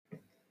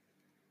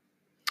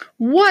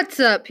What's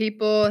up,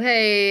 people?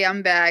 Hey,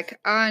 I'm back.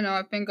 I know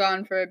I've been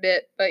gone for a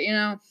bit, but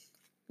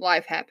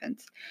life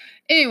happens.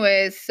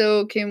 Anyways,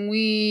 so can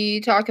we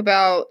talk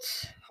about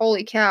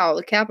holy cow,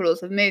 the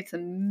Capitals have made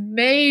some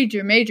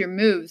major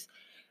moves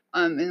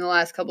in the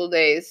last couple of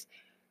days.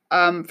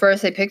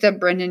 First they picked up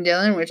Brendan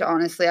Dillon, which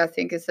honestly I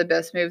think is the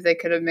best move they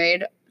could have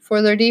made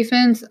for their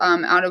defense.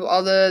 Out of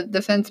all the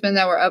defensemen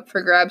that were up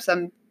for grabs,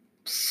 I'm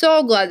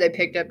so glad they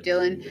picked up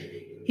Dillon.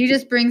 He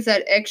just brings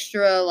that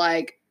extra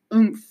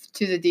oomph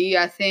to the D,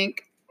 I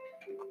think.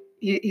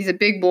 He's a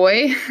big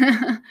boy. He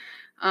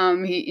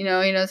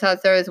knows how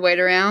to throw his weight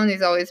around.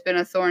 He's always been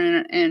a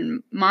thorn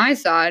in my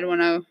side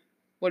when I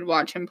would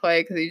watch him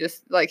play because he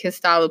just his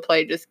style of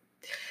play just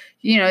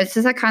it's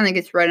just that kind of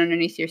gets right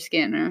underneath your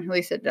skin, or at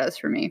least it does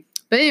for me.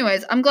 But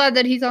anyways, I'm glad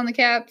that he's on the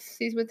Caps.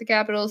 He's with the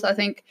Capitals. I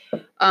think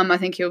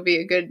he'll be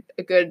a good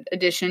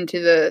addition to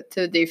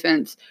the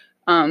defense.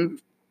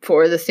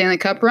 For the Stanley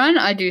Cup run,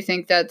 I do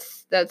think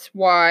that's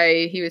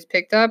why he was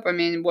picked up. I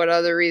mean, what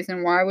other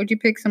reason? Why would you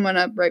pick someone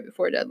up right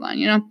before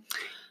deadline?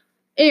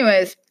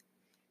 Anyways,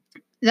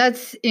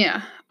 that's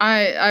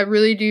I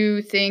really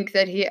do think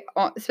that he,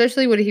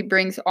 especially what he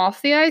brings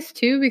off the ice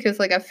too, because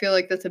I feel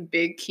like that's a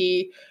big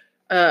key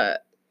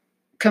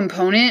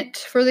component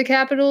for the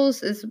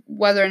Capitals is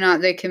whether or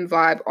not they can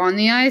vibe on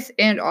the ice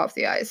and off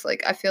the ice.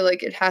 I feel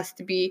like it has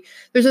to be,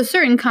 there's a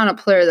certain kind of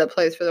player that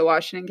plays for the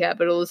Washington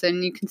Capitals,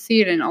 and you can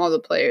see it in all the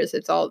players.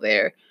 It's all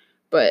there.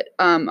 But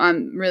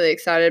I'm really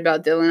excited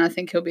about Dillon. I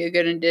think he'll be a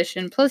good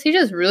addition. Plus, he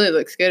just really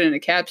looks good in a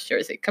Caps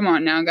jersey. Come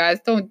on now, guys.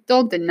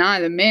 Don't deny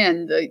the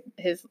man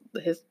his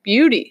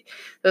beauty.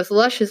 Those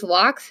luscious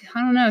locks.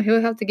 I don't know.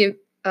 He'll have to give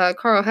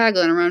Carl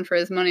Hagelin a run for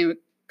his money.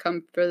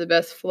 Come for the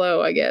best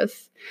flow, I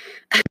guess.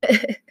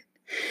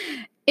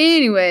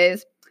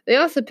 Anyways, they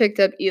also picked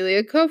up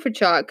Ilya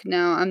Kovalchuk.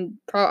 Now,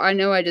 I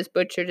know I just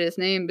butchered his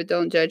name, but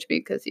don't judge me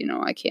because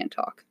I can't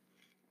talk.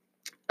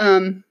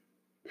 Here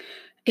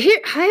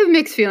I have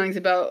mixed feelings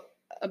about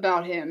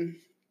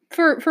him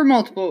here's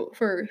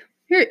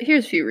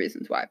a few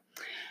reasons why.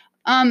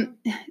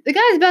 The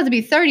guy's about to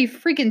be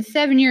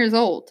 37 years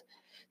old.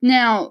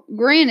 Now,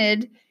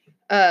 granted,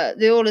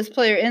 the oldest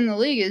player in the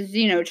league is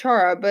Zdeno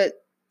Chara, but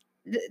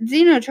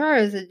Zdeno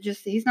Chara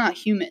he's not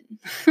human.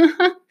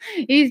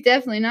 He's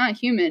definitely not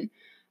human.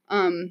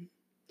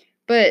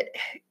 But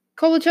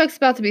Kovalchuk's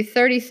about to be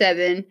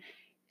 37.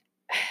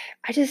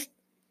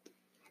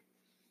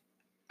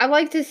 I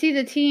like to see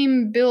the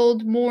team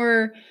build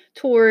more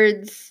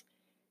towards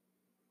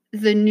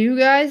the new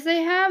guys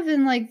they have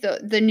and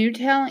the new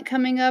talent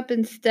coming up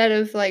instead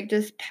of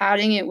just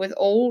padding it with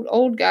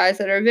old guys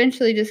that are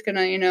eventually just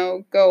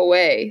gonna go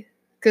away.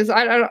 Because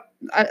I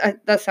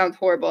that sounds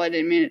horrible. I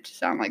didn't mean it to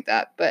sound like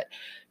that, but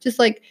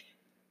just I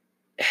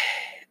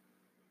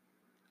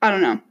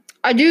don't know.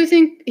 I do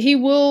think he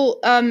will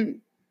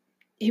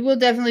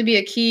definitely be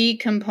a key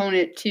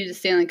component to the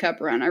Stanley Cup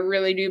run. I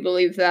really do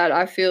believe that.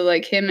 I feel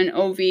like him and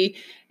Ovi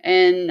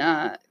and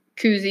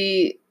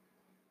Kuzi,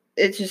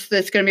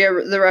 it's going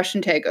to be the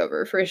Russian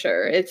takeover for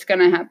sure. It's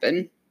going to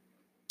happen.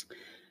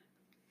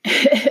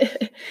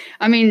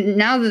 I mean,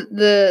 now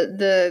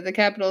the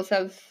Capitals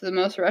have the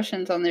most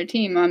Russians on their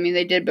team. I mean,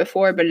 they did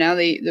before, but now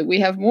we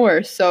have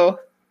more. So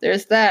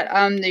there's that.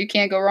 You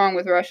can't go wrong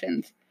with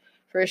Russians,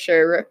 for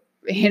sure.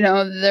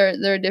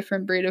 They're a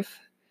different breed of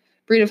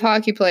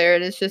hockey player,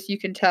 and it's just you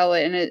can tell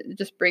it, and it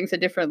just brings a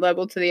different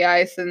level to the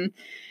ice. And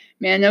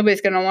man,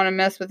 nobody's gonna want to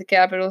mess with the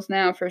Capitals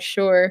now for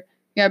sure.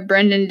 You got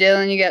Brendan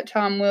Dillon, you got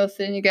Tom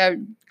Wilson, you got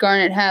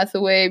Garnet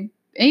Hathaway.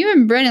 And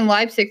even Brendan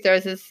Leipzig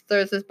throws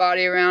his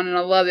body around, and I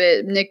love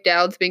it. Nick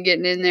Dowd's been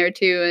getting in there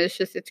too, and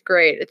it's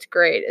great. It's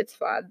great. It's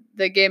fun.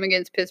 The game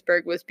against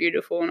Pittsburgh was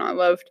beautiful, and I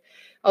loved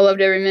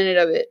every minute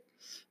of it.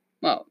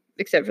 Well,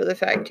 except for the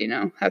fact,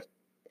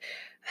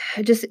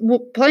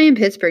 playing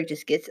Pittsburgh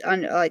just gets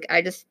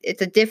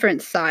it's a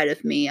different side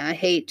of me. I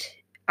hate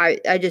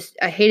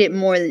it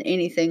more than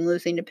anything,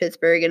 losing to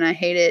Pittsburgh, and I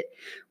hate it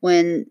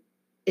when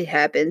it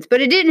happens.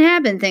 But it didn't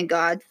happen, thank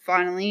God.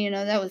 Finally,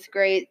 that was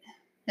great.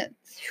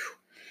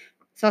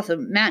 It's also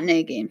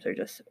matinee games are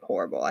just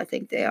horrible. I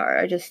think they are.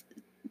 I don't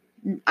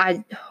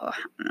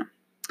know.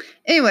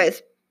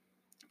 Anyways,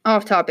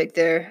 off topic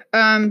there.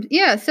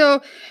 Yeah.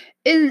 So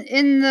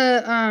in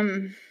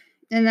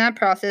that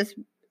process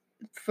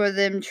for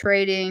them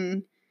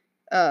trading,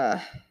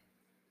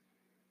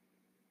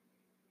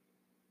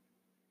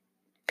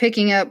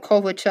 picking up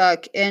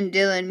Kovalchuk and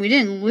Dillon, we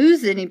didn't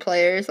lose any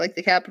players like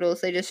the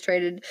Capitals. They just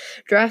traded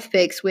draft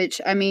picks, which,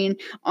 I mean,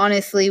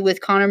 honestly, with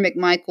Connor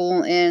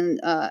McMichael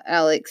and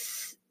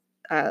Alexeyev,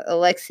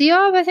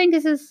 I think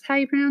this is how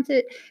you pronounce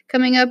it,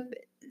 coming up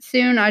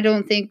soon, I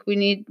don't think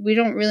we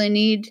don't really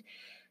need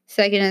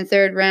second and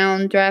third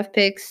round draft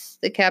picks.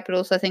 The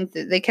Capitals, I think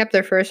they kept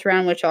their first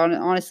round, which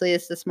honestly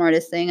is the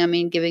smartest thing. I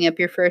mean, giving up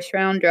your first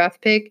round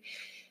draft pick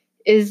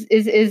is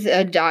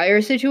a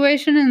dire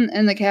situation,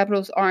 and the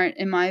Capitals aren't,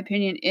 in my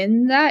opinion,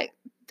 in that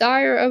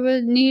dire of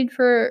a need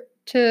to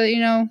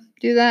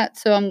do that.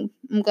 So I'm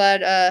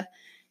glad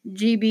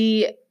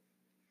GB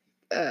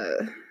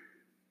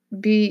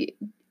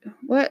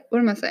what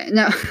am I saying?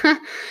 No,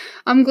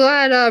 I'm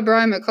glad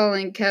Brian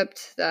McCulling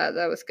kept that.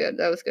 That was good.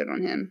 That was good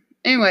on him.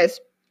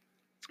 Anyways,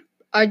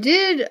 I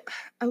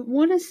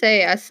want to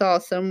say I saw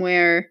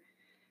somewhere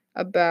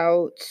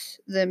about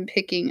them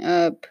picking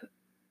up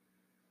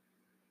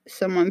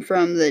someone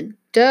from the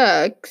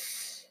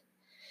Ducks.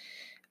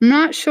 I'm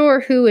not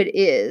sure who it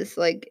is.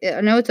 Like,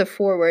 I know it's a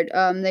forward.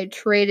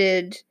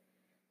 That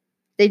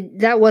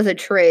was a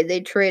trade.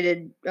 They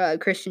traded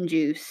Christian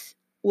Juice,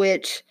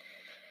 which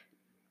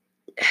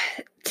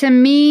to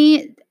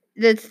me,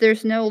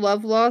 there's no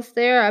love lost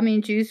there. I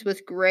mean, Juice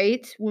was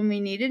great when we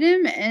needed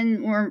him,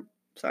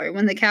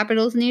 when the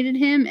Capitals needed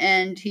him,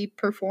 and he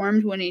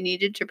performed when he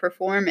needed to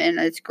perform, and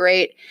it's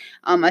great.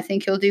 I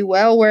think he'll do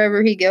well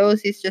wherever he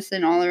goes. He's just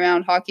an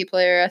all-around hockey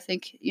player. I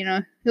think,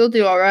 he'll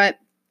do all right.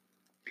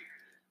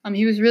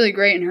 He was really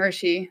great in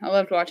Hershey. I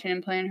loved watching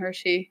him play in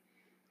Hershey.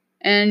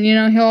 And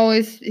he'll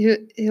always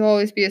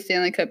be a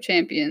Stanley Cup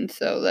champion,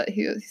 so that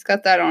he's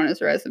got that on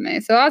his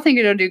resume. So I think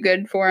it'll do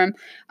good for him.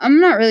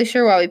 I'm not really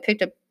sure why they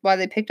picked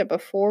up a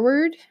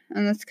forward,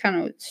 and that's kind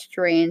of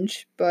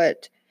strange.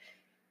 But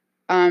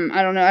I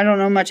don't know. I don't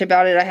know much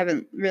about it. I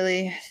haven't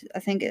really. I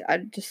think I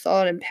just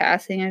saw it in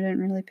passing. I didn't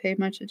really pay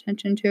much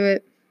attention to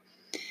it.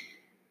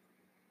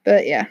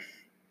 But yeah.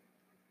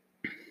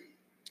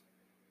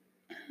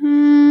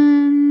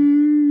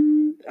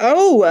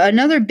 Oh,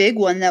 another big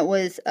one that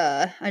was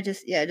I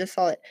just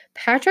saw it.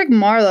 Patrick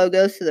Marleau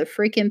goes to the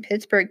freaking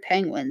Pittsburgh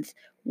Penguins.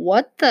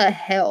 What the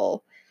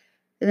hell?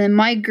 And then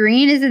Mike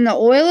Green is in the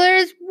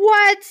Oilers?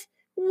 What?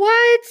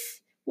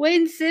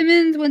 Wayne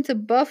Simmons went to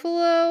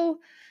Buffalo?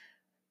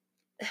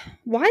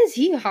 Why is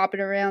he hopping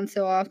around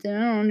so often? I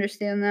don't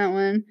understand that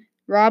one.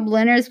 Rob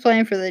Leonard's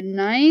playing for the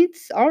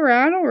Knights. All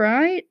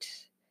right.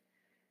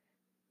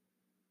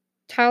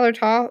 Tyler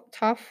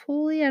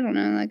Toffoli? I don't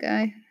know that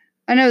guy.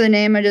 I know the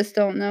name, I just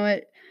don't know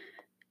it.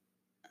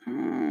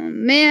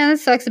 Man, that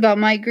sucks about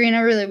Mike Green. I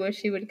really wish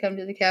he would come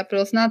to the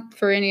Capitals, not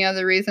for any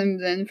other reason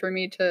than for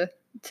me to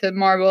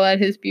marvel at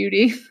his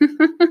beauty.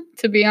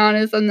 To be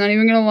honest, I'm not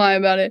even going to lie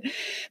about it.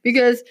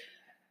 Because,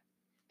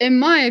 in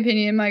my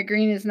opinion, Mike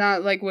Green is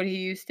not like what he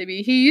used to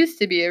be. He used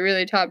to be a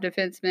really top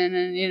defenseman,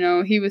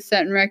 and, he was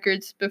setting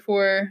records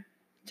before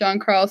John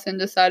Carlson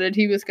decided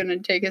he was going to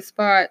take his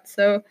spot.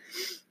 So,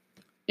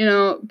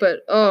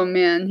 but oh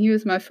man, he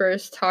was my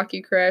first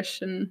hockey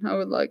crush, and I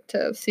would like to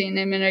have seen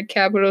him in a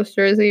Capitals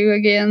jersey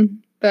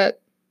again.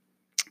 But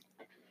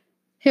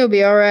he'll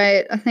be all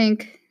right. I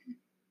think it'd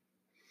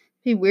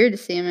be weird to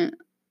see him in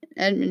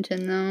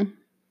Edmonton, though.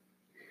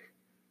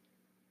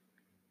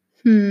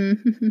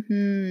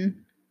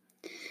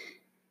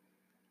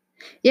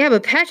 Yeah,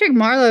 but Patrick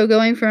Marleau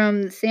going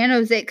from San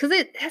Jose, because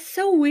that's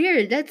so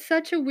weird. That's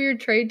such a weird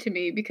trade to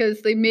me,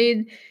 because they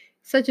made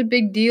such a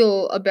big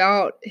deal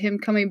about him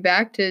coming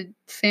back to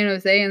San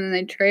Jose, and then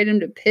they trade him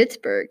to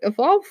Pittsburgh. Of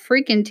all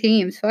freaking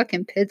teams,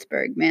 fucking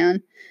Pittsburgh,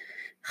 man.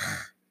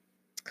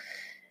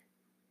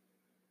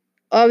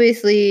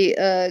 Obviously,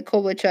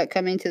 Kovalchuk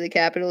coming to the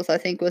Capitals, I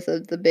think, was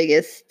the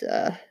biggest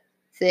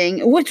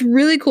thing. What's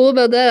really cool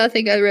about that, I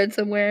think I read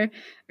somewhere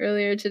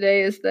earlier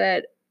today, is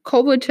that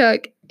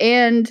Kovalchuk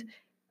and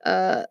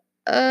Todd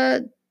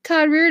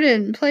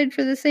Reirden played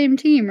for the same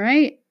team,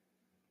 right?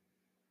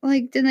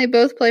 Like, didn't they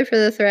both play for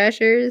the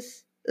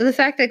Thrashers? The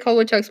fact that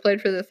Kovalchuk's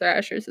played for the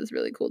Thrashers is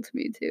really cool to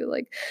me, too.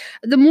 Like,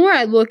 the more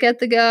I look at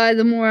the guy,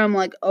 the more I'm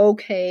like,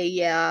 okay,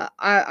 yeah,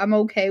 I'm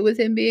okay with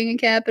him being a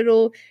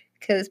Capital,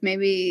 because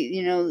maybe,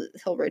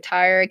 he'll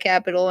retire a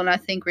Capital, and I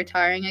think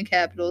retiring a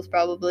Capital is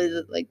probably,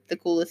 the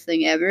coolest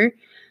thing ever.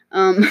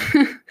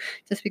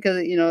 Just because,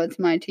 it's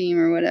my team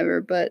or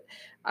whatever, but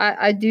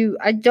I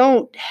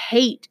don't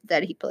hate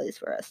that he plays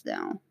for us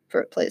now,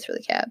 plays for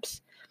the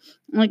Caps.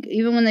 Like,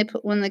 even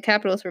when the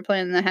Capitals were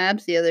playing the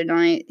Habs the other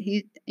night,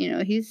 he's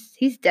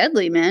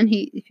deadly, man.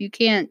 If you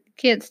can't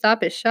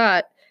stop his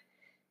shot,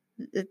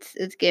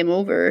 it's game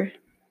over.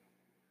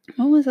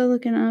 What was I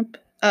looking up?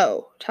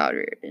 Oh, Todd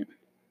Reirden.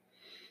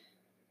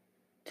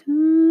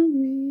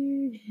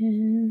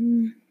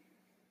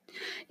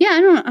 Yeah,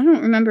 I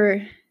don't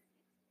remember.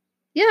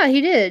 Yeah,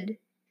 he did.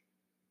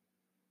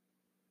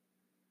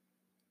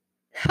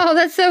 Oh,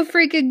 that's so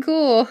freaking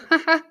cool.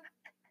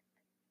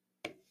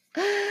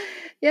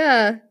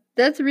 Yeah,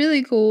 that's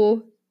really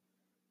cool.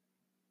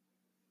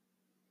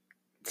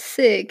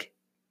 Sick.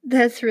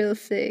 That's real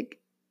sick.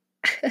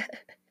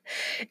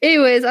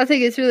 Anyways, I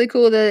think it's really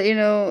cool that,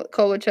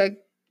 Kovalchuk,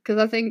 because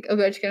I think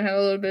Ovechkin had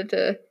a little bit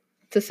to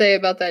say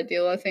about that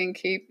deal. I think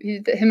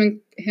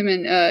him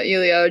and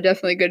Ilya are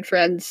definitely good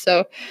friends,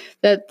 so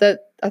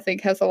that I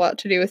think has a lot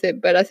to do with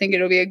it. But I think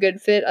it'll be a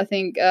good fit. I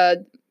think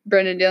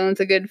Brendan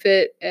Dillon's a good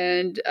fit,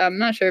 and I'm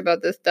not sure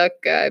about this Duck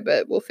guy,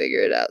 but we'll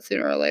figure it out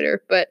sooner or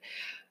later. But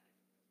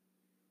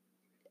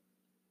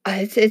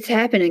it's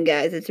happening,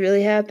 guys. It's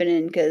really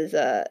happening, because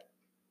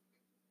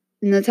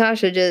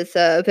Natasha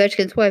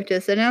Ovechkin's wife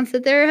just announced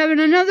that they're having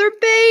another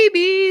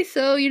baby.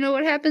 So, you know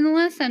what happened the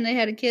last time they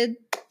had a kid?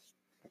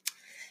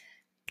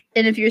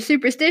 And if you're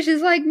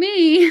superstitious like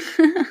me,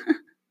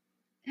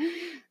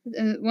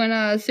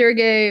 When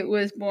Sergey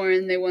was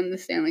born, they won the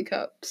Stanley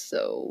Cup.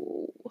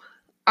 So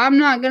I'm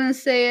not gonna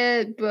say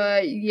it,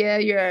 but yeah,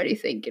 you're already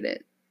thinking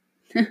it.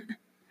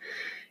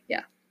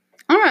 Yeah.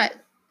 All right.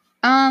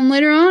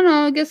 Later on,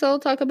 I guess I'll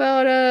talk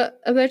about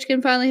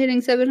Ovechkin finally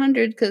hitting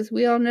 700 because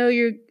we all know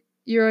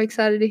you're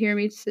excited to hear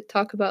me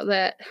talk about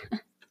that.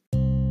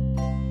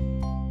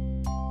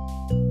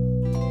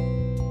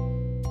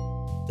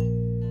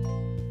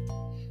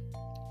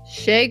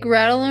 Shake,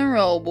 rattle, and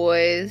roll,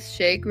 boys.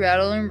 Shake,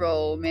 rattle, and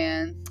roll,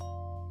 man.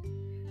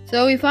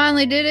 So we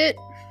finally did it.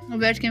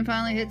 Ovechkin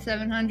finally hit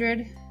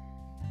 700.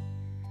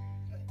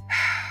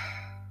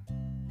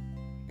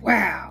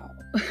 Wow.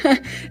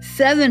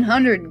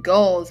 700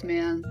 goals,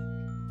 man.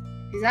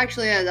 He's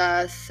actually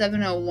at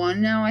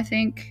 701 now, I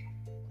think.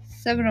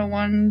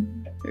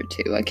 701 or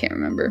 2, I can't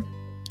remember.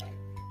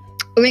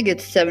 I think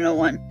it's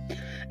 701.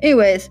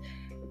 Anyways,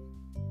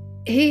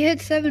 he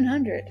hit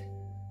 700.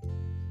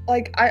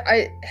 Like,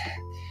 I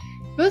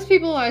most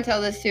people I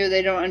tell this to,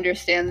 they don't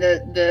understand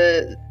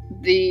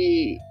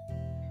the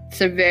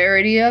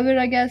severity of it,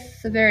 I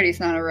guess. Severity is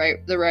not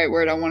the right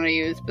word I want to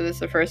use, but it's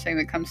the first thing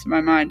that comes to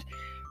my mind.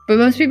 But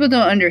most people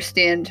don't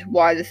understand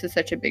why this is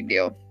such a big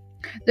deal.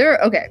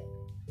 Okay.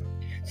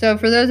 So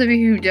for those of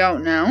you who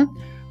don't know,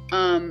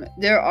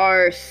 there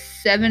are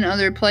 7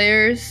 other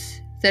players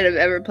that have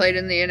ever played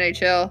in the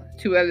NHL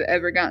to have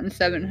ever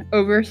gotten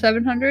over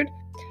 700.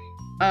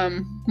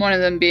 One of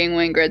them being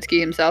Wayne Gretzky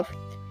himself.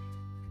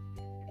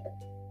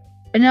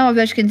 And now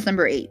Ovechkin's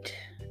number 8.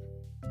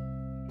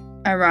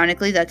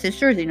 Ironically, that's his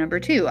jersey, number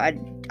 2. I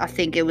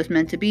think it was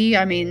meant to be.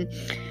 I mean,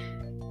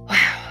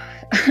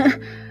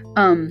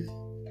 wow.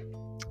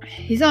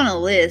 He's on a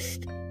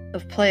list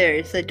of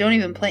players that don't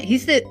even play.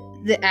 He's the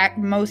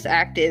most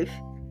active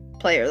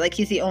player. Like,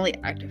 he's the only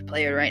active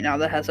player right now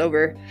that has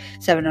over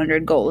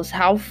 700 goals.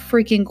 How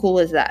freaking cool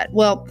is that?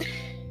 Well,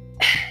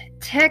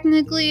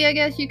 technically, I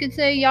guess you could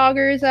say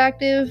Jágr is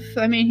active.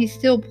 I mean, he's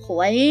still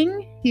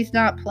playing. He's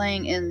not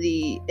playing in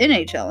the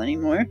NHL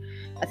anymore.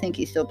 I think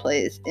he still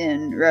plays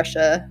in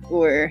Russia,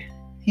 or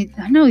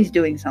I know he's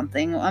doing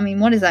something. I mean,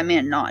 what is that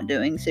man not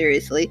doing?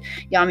 Seriously.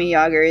 Jaromir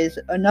Jágr is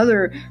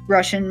another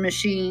Russian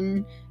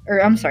machine.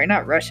 Or, I'm sorry,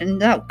 not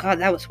Russian. Oh, God,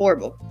 that was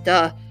horrible.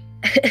 Duh.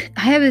 I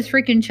have his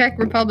freaking Czech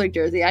Republic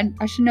jersey. I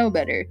should know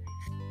better.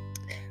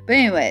 But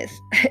anyways.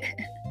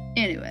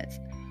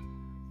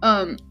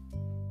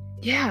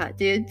 Yeah,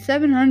 dude.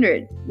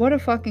 700. What a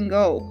fucking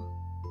goal.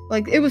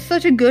 Like, it was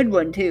such a good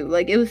one, too.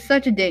 Like, it was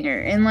such a dinger.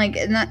 And,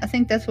 I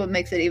think that's what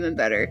makes it even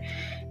better.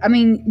 I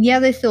mean, yeah,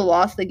 they still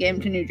lost the game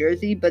to New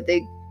Jersey, but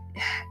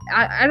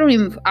I don't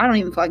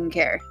even fucking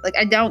care. Like,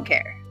 I don't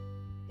care.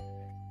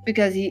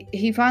 Because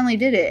he finally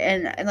did it.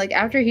 And like,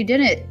 after he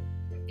did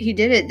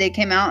it, they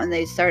came out and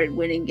they started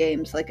winning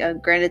games. Like,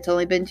 granted, it's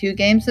only been 2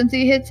 games since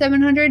he hit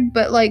 700,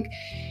 but, like,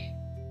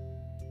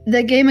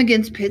 the game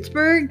against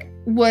Pittsburgh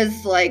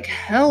was like,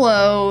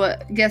 hello,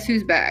 guess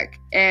who's back?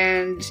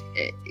 And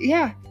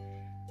yeah,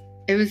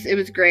 it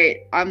was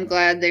great. I'm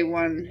glad they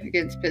won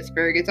against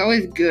Pittsburgh. It's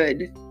always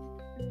good.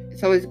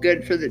 It's always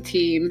good for the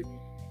team.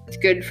 It's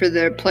good for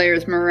the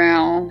players'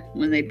 morale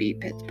when they beat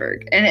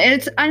Pittsburgh. And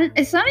it's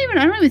not even,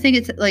 I don't even think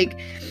it's like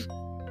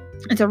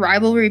it's a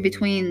rivalry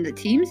between the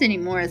teams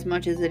anymore as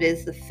much as it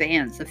is the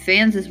fans. The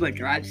fans is what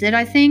drives it,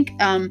 I think.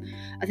 I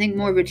think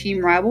more of a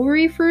team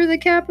rivalry for the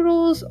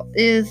Capitals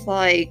is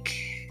like,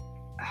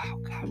 oh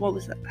God, what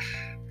was that?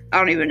 I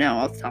don't even know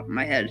off the top of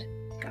my head.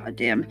 God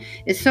damn.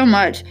 It's so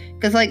much.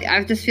 Because, like,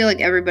 I just feel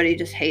like everybody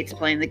just hates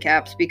playing the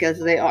Caps because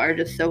they are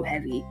just so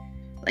heavy.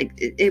 Like,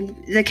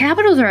 the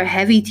Capitals are a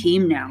heavy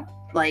team now.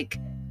 Like,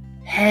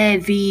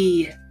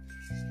 heavy.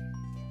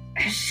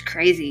 It's just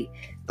crazy.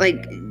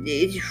 Like,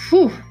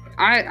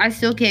 I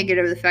still can't get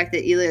over the fact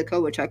that Ilya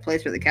Kovalchuk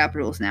plays for the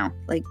Capitals now.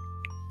 Like,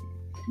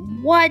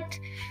 what?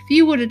 If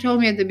you would have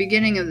told me at the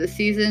beginning of the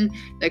season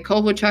that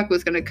Kovalchuk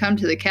was going to come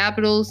to the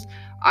Capitals,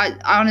 I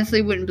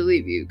honestly wouldn't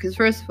believe you. Because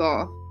first of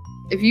all,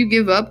 if you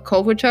give up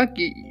Kovalchuk,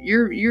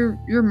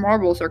 your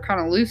marbles are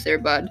kind of loose there,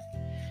 bud.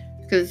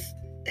 Because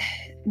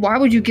why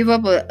would you give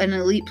up an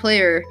elite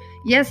player?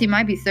 Yes, he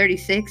might be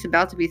 36,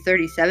 about to be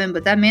 37,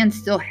 but that man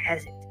still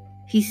has it.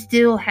 He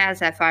still has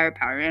that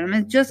firepower in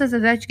him, just as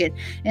Ovechkin.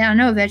 And I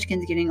know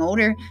Ovechkin's getting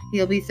older.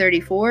 He'll be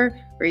 34,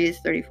 or he is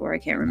 34. I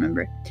can't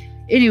remember.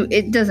 Anyway,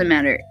 it doesn't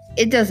matter.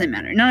 It doesn't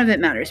matter. None of it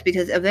matters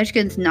because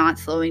Ovechkin's not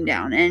slowing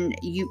down. And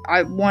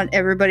I want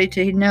everybody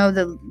to know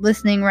that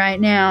listening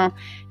right now,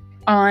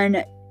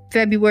 on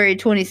February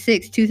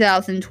 26,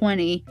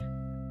 2020,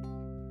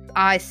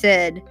 I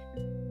said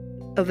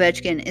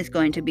Ovechkin is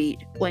going to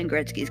beat Wayne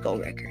Gretzky's goal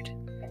record.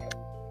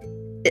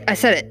 I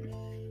said it.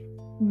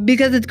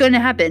 Because it's going to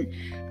happen.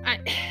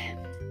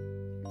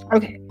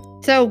 Okay,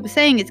 so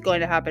saying it's going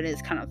to happen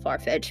is kind of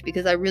far-fetched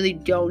because I really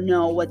don't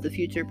know what the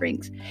future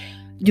brings.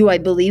 Do I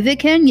believe it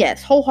can?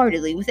 Yes,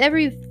 wholeheartedly. With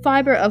every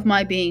fiber of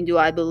my being, do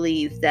I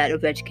believe that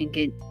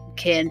Ovechkin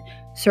can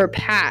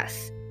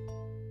surpass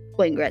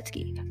Wayne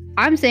Gretzky.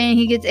 I'm saying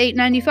he gets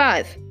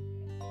 895.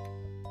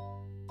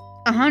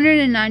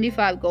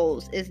 195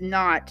 goals is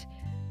not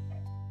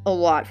a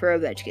lot for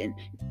Ovechkin.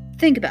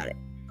 think about it.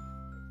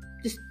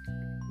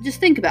 Just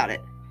think about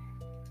it.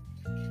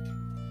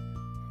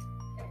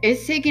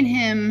 It's taken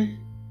him,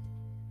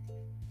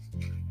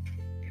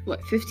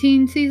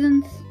 15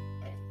 seasons?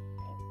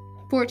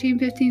 14,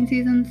 15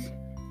 seasons?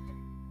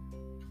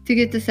 To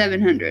get to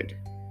 700.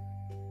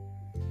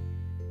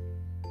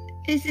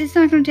 It's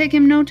not going to take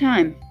him no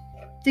time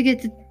to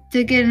get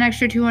an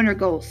extra 200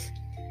 goals.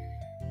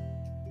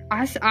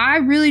 I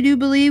really do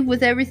believe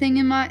with everything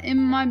in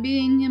my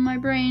being, in my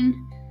brain,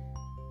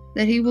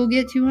 that he will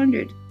get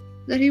 200.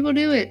 That he will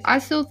do it. I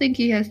still think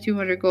he has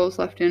 200 goals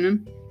left in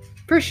him.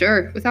 For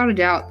sure. Without a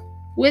doubt.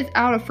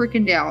 Without a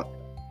freaking doubt.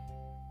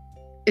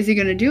 Is he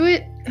going to do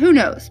it? Who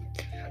knows?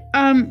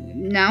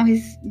 Now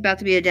he's about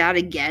to be a dad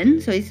again.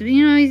 So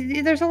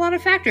there's a lot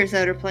of factors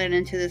that are playing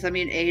into this. I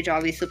mean, age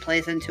obviously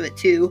plays into it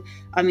too.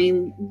 I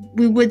mean,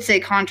 we would say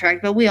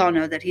contract, but we all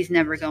know that he's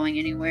never going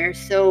anywhere.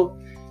 So,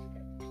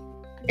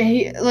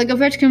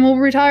 Ovechkin will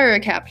retire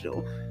at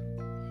Capital.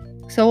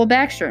 So will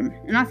Backstrom,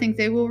 and I think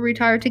they will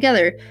retire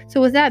together. So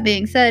with that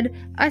being said,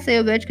 I say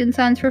Ovechkin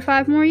signs for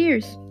 5 more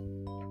years.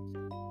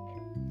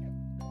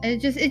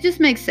 It just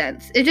makes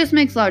sense. It just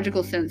makes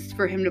logical sense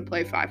for him to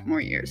play 5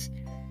 more years.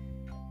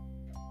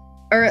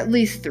 Or at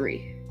least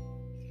 3.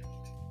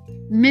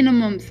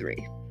 Minimum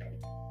 3.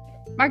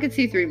 I could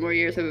see 3 more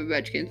years of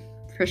Ovechkin,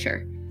 for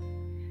sure.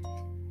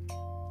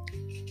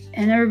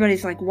 And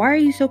everybody's like, why are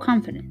you so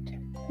confident?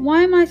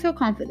 Why am I so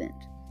confident?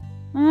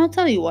 Well, I'll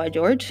tell you why,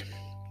 George.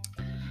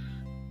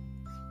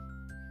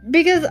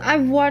 Because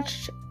I've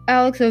watched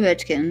Alex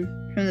Ovechkin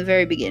from the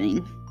very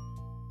beginning.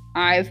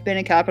 I've been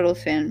a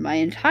Capitals fan my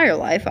entire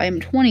life. I am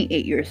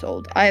 28 years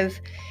old.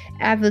 I've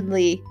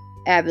avidly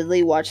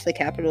watched the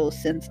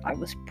Capitals since I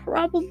was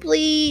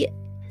probably,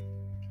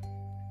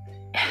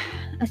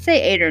 I'd say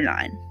 8 or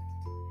 9.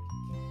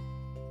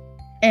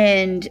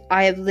 And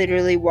I have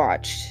literally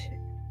watched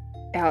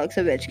Alex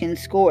Ovechkin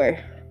score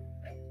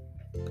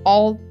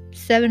all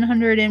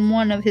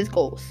 701 of his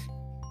goals.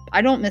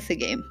 I don't miss a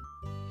game.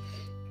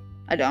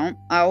 I don't.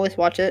 I always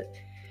watch it.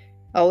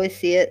 I always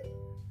see it.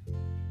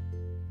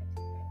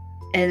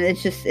 And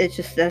that's just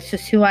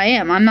who I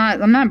am. I'm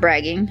not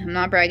bragging. I'm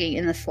not bragging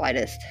in the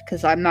slightest,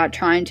 because I'm not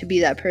trying to be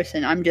that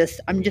person. I'm just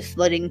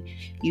letting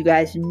you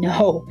guys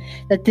know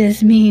that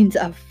this means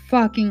a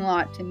fucking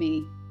lot to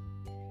me.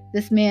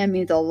 This man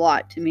means a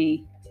lot to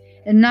me.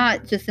 And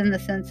not just in the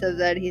sense of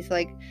that he's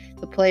like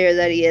the player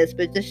that he is,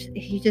 but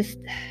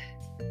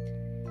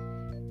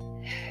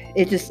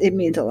it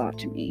means a lot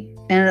to me.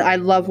 And I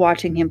love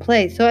watching him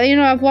play. So,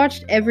 I've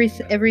watched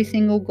every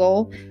single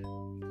goal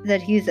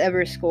that he's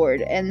ever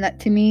scored. And that,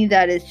 to me,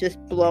 that is just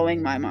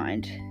blowing my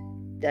mind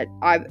that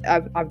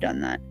I've done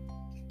that.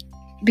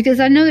 Because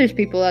I know there's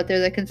people out there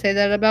that can say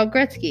that about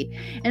Gretzky.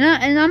 And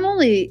I'm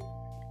only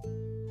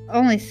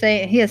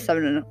saying he has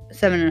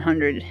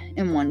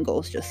 701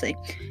 goals, just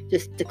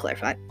to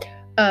clarify.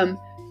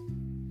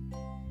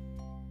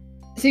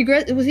 See,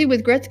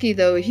 with Gretzky,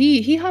 though,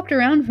 he hopped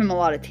around from a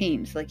lot of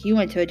teams. Like, he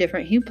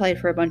played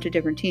for a bunch of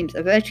different teams.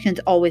 Ovechkin's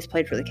always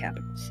played for the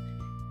Capitals.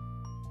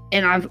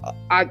 And I'm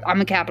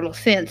a Capitals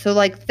fan, so,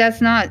 like, that's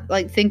not,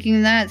 like,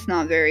 thinking that, it's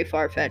not very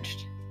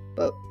far-fetched.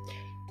 But,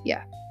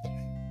 yeah.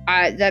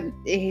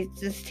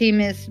 This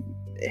team is,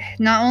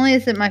 not only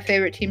is it my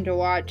favorite team to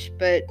watch,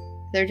 but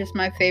they're just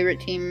my favorite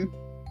team,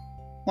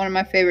 one of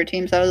my favorite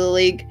teams out of the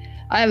league.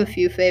 I have a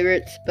few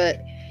favorites,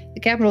 but the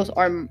Capitals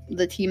are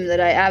the team that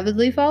I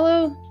avidly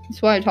follow.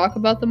 That's why I talk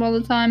about them all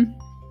the time.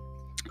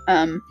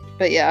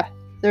 But yeah,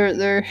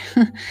 they're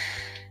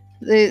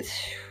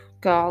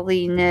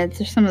golly, Neds,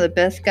 they're some of the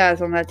best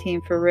guys on that team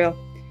for real.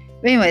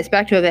 But anyways,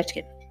 back to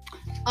Ovechkin.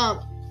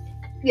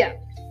 Yeah.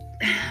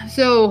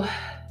 So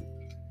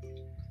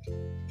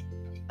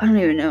I don't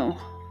even know.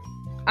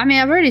 I mean,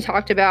 I've already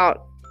talked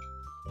about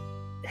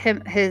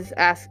his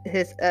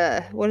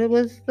what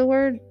was the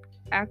word?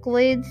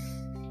 Accolades?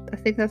 I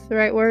think that's the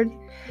right word.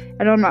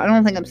 I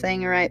don't think I'm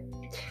saying it right.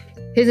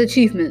 His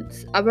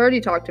achievements. I've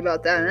already talked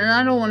about that, and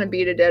I don't want to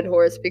beat a dead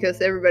horse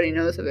because everybody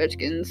knows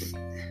Ovechkin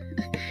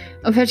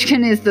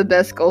is the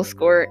best goal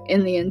scorer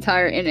in the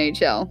entire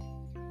NHL.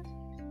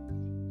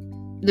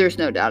 There's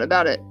no doubt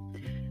about it.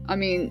 I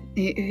mean,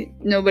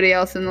 nobody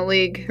else in the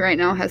league right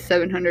now has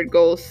 700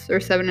 goals, or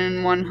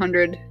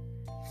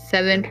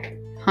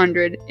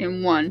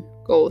 701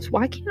 goals.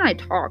 Why can't I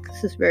talk?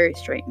 This is very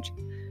strange.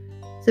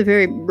 It's a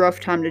very rough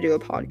time to do a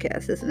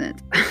podcast, isn't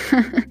it?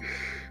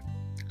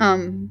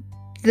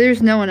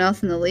 There's no one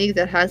else in the league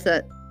that has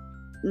that.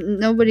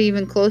 Nobody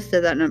even close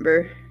to that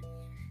number.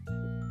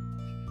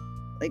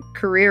 Like,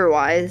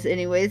 career-wise,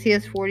 anyways. He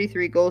has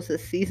 43 goals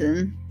this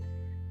season.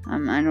 I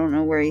don't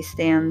know where he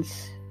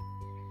stands.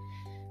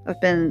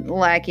 I've been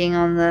lacking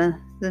on the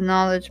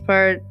knowledge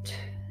part.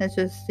 It's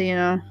just,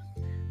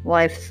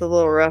 life's a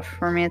little rough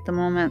for me at the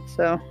moment,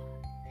 so.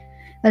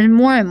 And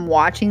more I'm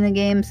watching the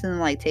games than,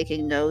 like,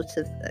 taking notes.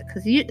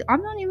 Because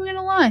I'm not even going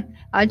to lie.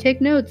 I take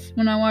notes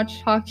when I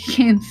watch hockey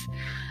games.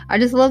 I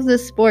just love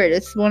this sport.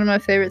 It's one of my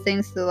favorite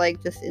things to like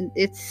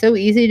it's so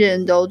easy to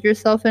indulge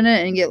yourself in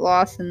it and get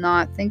lost and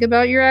not think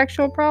about your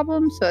actual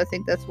problems. So I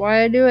think that's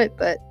why I do it,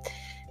 but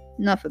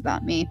enough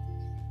about me.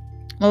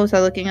 What was I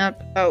looking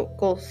up? Oh,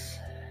 goals.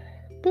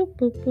 Boop,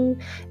 boop,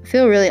 boop. I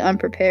feel really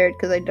unprepared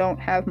because I don't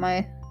have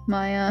my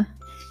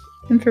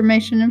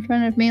information in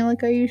front of me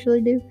like I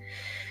usually do.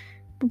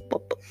 Boop,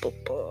 boop, boop, boop,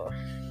 boop.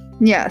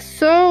 Yeah,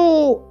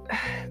 so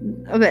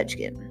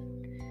Ovechkin.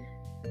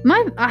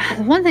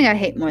 The one thing I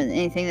hate more than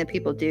anything that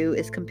people do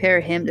is compare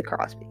him to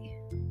Crosby.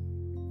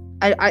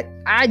 I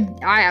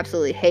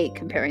absolutely hate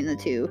comparing the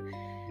two,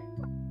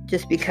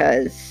 just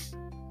because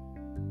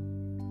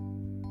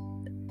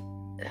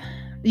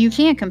you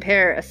can't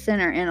compare a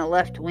center and a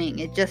left wing.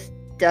 It just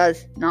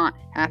does not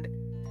happen.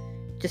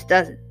 It just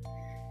doesn't.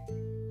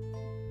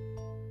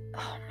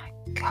 Oh my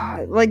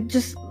god. Like,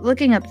 just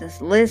looking up this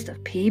list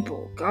of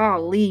people.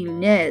 Golly,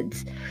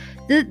 Neds.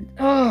 It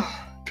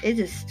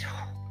just...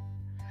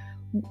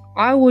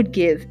 I would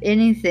give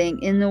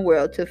anything in the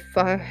world to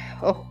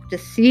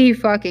see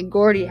fucking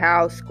Gordie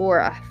Howe score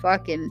a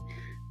fucking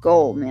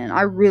goal, man.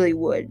 I really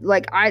would.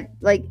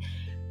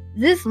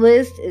 This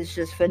list is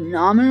just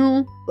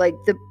phenomenal. Like,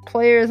 the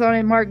players on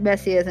it, Mark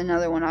Messier is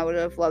another one I would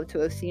have loved to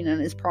have seen in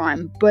his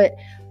prime. But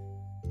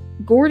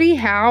Gordie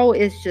Howe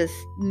is just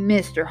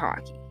Mr.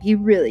 Hockey. He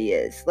really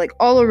is. Like,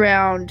 all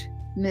around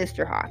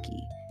Mr.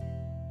 Hockey.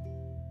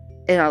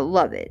 And I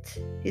love it.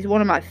 He's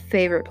one of my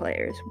favorite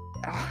players.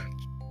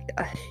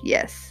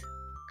 Yes.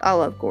 I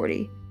love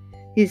Gordie.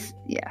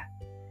 Yeah.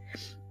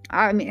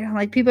 I mean,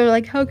 like, people are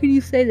like, how can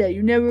you say that?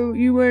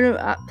 You weren't...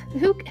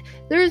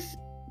 There's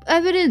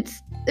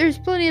evidence. There's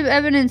plenty of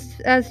evidence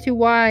as to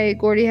why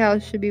Gordie Howe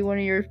should be one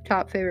of your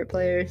top favorite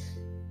players.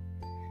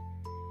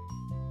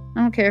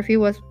 I don't care if he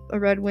was a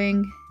Red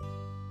Wing.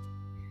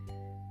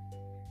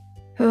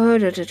 Huh,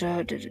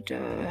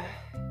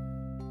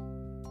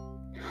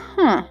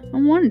 I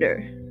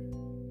wonder.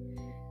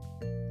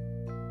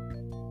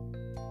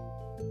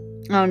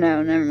 Oh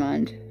no, never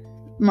mind.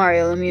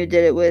 Mario Lemieux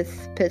did it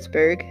with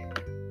Pittsburgh.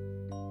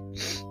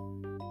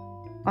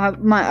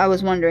 I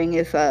was wondering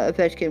if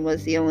Ovechkin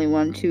was the only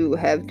one to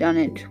have done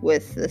it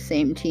with the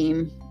same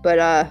team, but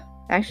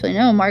actually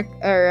no.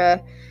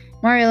 Mario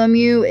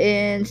Lemieux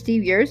and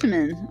Steve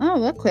Yzerman.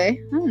 Oh, okay.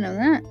 I didn't know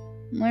that.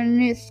 I'm learning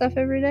new stuff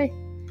every day.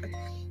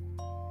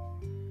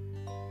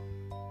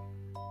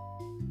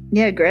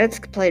 Yeah,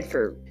 Gretzky played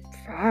for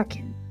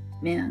fucking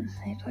man.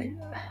 He played.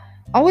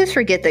 I always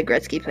forget that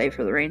Gretzky played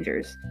for the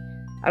Rangers.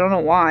 I don't know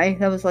why.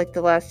 That was like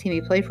the last team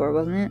he played for,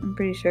 wasn't it? I'm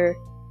pretty sure.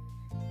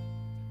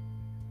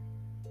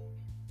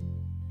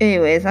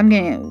 Anyways, I'm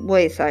getting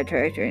way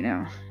sidetracked right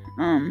now.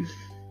 I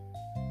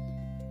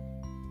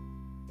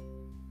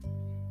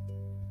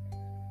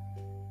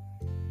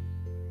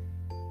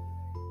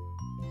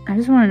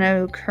just want to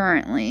know who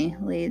currently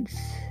leads.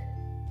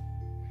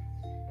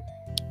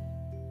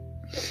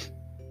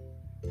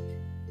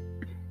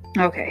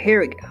 Okay,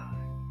 here we go.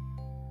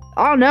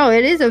 Oh no,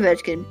 it is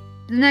Ovechkin.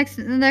 The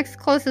next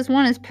closest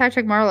one is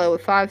Patrick Marleau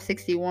with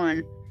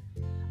 561.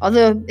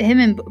 Although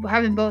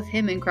having both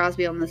him and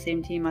Crosby on the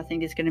same team, I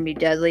think is going to be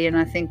deadly, and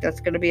I think that's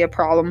going to be a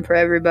problem for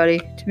everybody,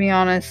 to be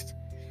honest.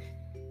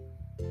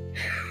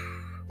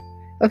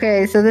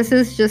 Okay, so this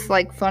is just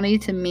like funny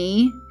to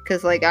me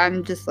because like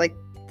I'm just like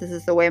this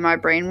is the way my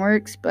brain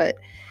works. But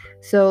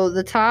so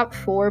the top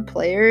 4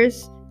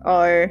 players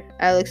are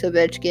Alex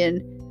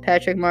Ovechkin,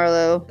 Patrick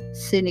Marleau,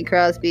 Sidney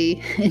Crosby,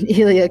 and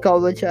Ilya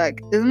Kovalchuk.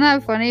 Isn't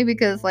that funny?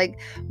 Because like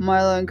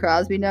Marleau and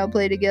Crosby now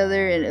play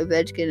together, and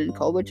Ovechkin and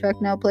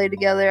Kovalchuk now play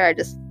together.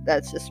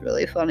 That's just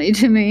really funny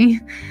to me.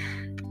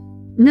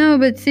 No,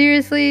 but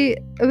seriously,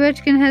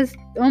 Ovechkin has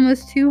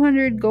almost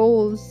 200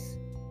 goals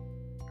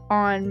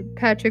on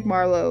Patrick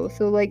Marleau,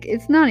 so like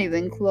it's not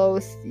even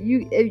close.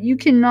 You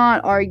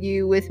cannot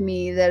argue with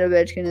me that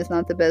Ovechkin is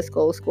not the best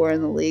goal scorer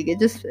in the league.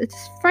 It's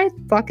right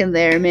fucking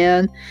there,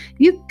 man.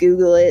 You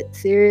Google it,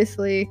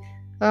 seriously.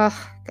 Oh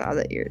god,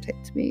 that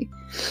irritates me.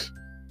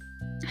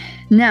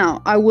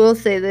 Now I will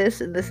say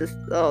this, and this is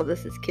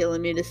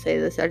killing me to say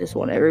this. I just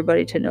want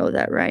everybody to know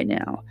that right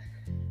now.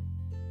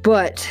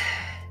 But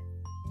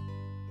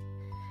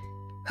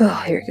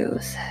here it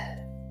goes.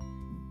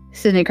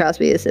 Sidney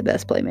Crosby is the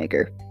best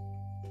playmaker.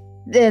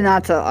 And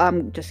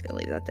I'm just gonna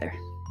leave that there.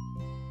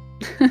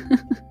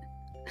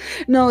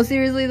 No,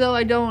 seriously though,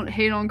 I don't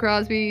hate on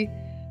Crosby.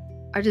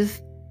 I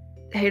just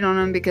hate on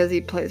him because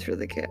he plays for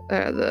the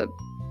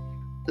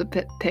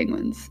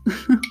Penguins.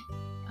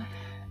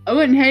 I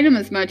wouldn't hate him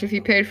as much if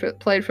he played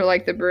for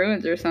like the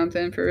Bruins or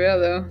something, for real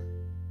though.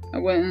 I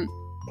wouldn't.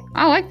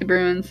 I like the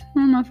Bruins.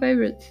 One of my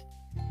favorites.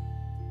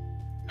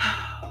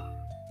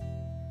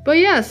 But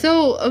yeah,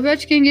 so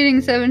Ovechkin getting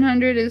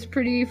 700 is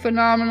pretty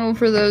phenomenal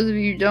for those of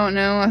you who don't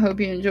know. I hope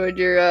you enjoyed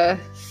your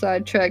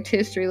sidetracked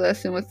history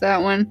lesson with that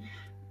one.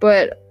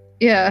 But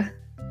yeah,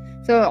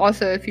 so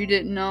also if you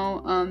didn't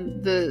know,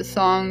 the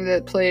song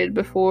that played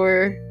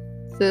before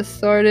this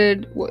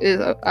started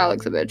is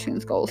Alex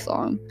Ovechkin's goal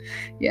song.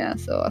 Yeah,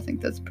 so I think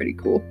that's pretty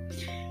cool.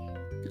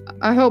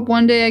 I hope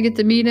one day I get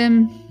to meet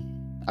him.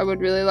 I would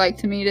really like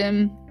to meet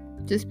him,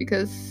 just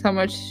because how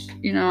much,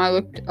 I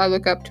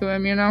look up to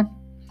him, and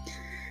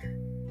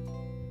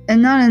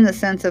not in the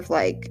sense of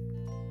like,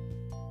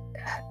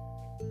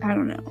 I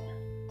don't know.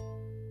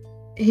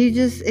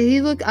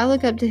 I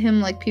look up to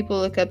him like people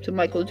look up to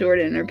Michael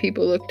Jordan, or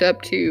people looked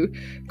up to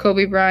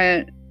Kobe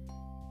Bryant,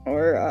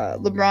 or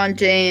LeBron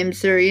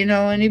James, or,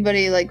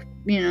 anybody like,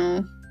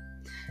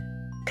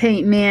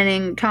 Peyton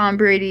Manning, Tom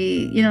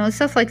Brady,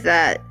 stuff like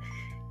that.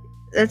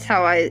 That's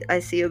how I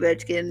see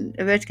Ovechkin.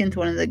 Ovechkin's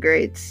one of the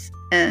greats,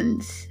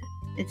 and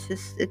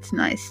it's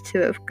nice to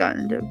have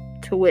gotten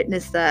to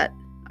witness that,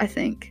 I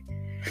think.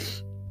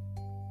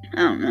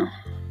 I don't know.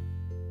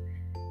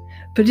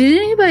 But did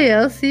anybody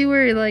else see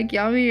where, like,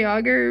 Jaromir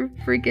Jagr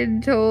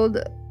freaking told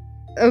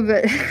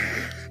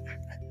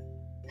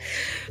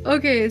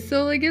Okay,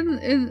 so, like,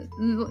 in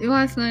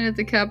last night at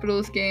the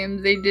Capitals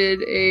game, they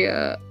did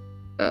a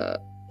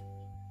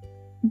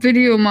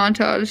video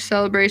montage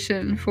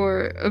celebration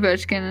for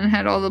Ovechkin and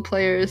had all the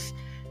players.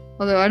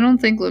 Although I don't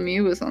think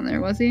Lemieux was on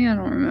there, was he? I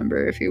don't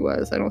remember if he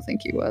was. I don't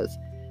think he was.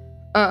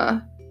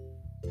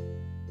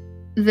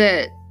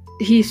 That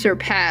he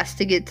surpassed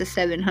to get to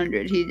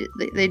 700.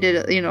 They did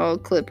a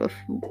clip of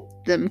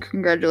them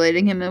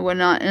congratulating him and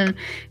whatnot, and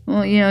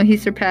he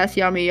surpassed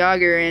Jaromir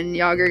Jagr, and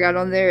Jagr got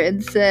on there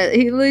and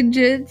he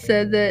legit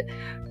said that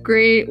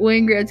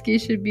Wayne Gretzky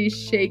should be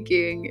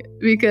shaking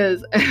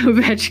because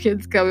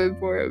Ovechkin's coming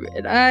for him,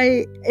 and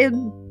I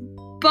am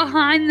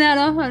behind that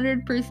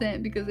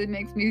 100% because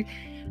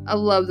I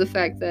love the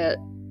fact that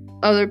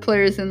other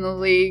players in the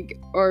league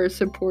are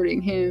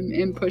supporting him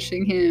and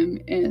pushing him,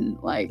 and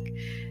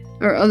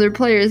or other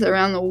players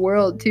around the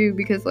world too,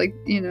 because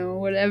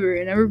whatever,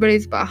 and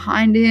everybody's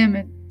behind him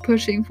and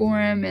pushing for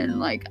him,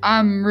 and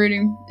I'm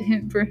rooting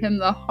for him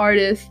the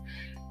hardest,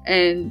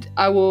 and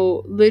I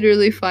will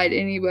literally fight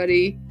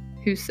anybody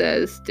who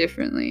says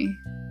differently.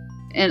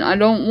 And I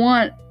don't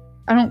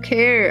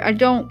care,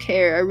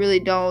 I really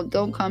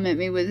don't come at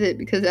me with it,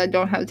 because I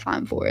don't have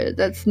time for it.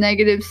 That's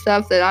negative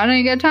stuff that I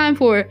don't got time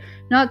for.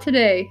 Not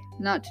today.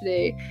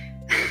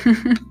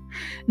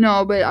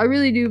 No, but I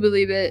really do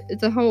believe it.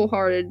 It's a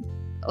wholehearted,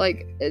 I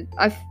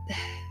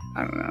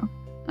don't know.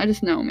 I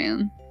just know,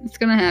 man. It's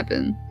gonna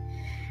happen.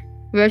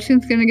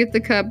 Ovechkin's gonna get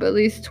the cup at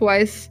least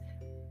twice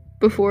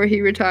before he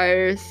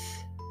retires.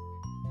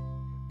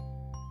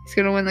 He's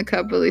gonna win the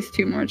cup at least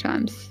 2 more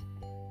times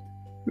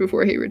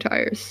before he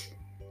retires.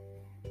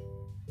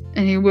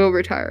 And he will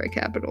retire at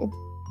Capital.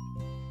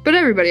 But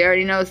everybody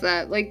already knows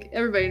that.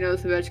 Everybody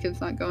knows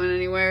Ovechkin's not going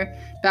anywhere.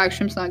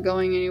 Backstrom's not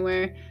going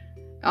anywhere.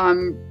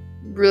 I'm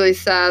really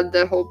sad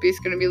that Holtby's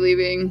going to be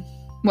leaving.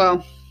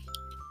 Well,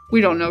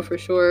 we don't know for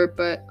sure,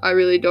 but I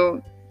really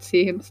don't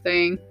see him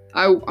staying.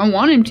 I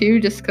want him to,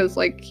 just because,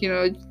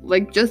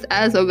 just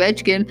as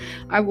Ovechkin,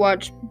 I've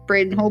watched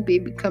Braden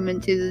Holtby come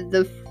into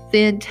the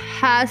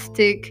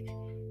fantastic,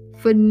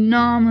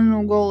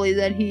 phenomenal goalie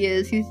that he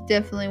is. He's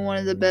definitely one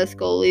of the best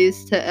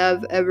goalies to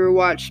have ever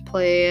watched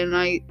play, and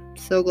I'm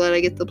so glad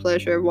I get the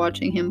pleasure of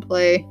watching him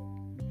play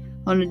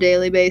on a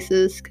daily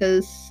basis,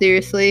 because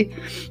seriously,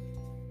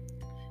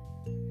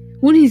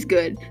 when he's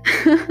good.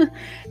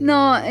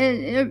 No,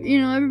 and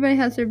everybody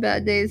has their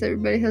bad days,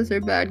 everybody has their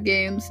bad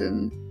games,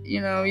 and you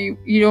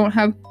don't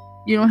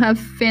have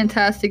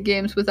fantastic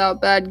games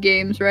without bad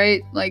games,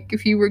 right?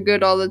 If you were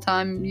good all the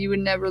time, you would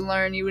never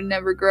learn, you would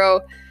never grow.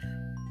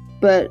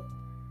 But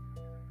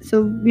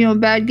so,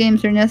 bad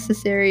games are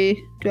necessary.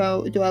 Do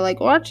I like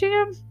watching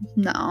them?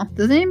 No.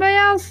 Does anybody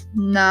else?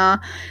 Nah.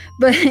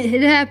 But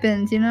it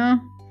happens, It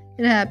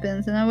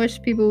happens, and I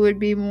wish people would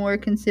be more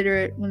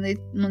considerate when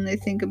they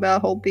think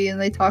about Holtby and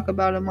they talk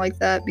about him like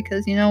that,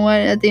 because you know what?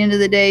 At the end of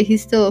the day,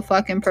 he's still a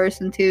fucking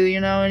person too,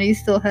 and he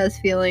still has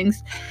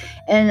feelings,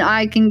 and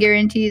I can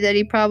guarantee that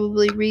he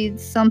probably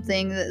reads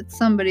something that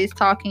somebody's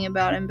talking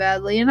about him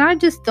badly, and I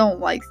just don't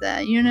like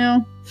that,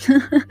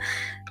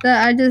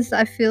 That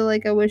I feel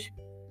like I wish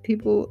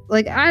people,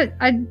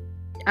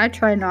 I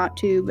try not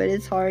to, but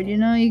it's hard,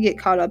 you get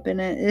caught up in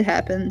it. It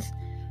happens.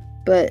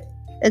 But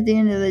at the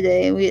end of the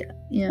day,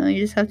 you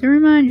just have to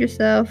remind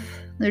yourself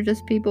they're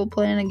just people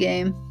playing a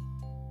game.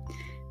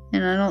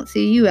 And I don't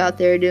see you out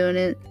there doing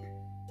it.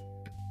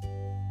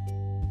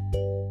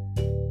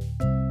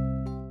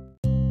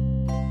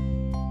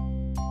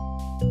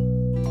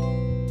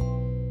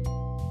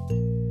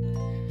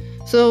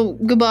 So,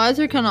 goodbyes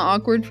are kind of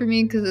awkward for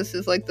me, because this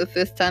is the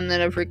 5th time that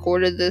I've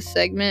recorded this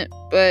segment.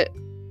 But,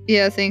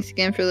 yeah, thanks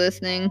again for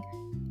listening.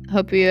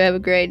 Hope you have a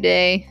great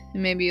day,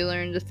 and maybe you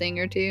learned a thing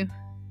or two.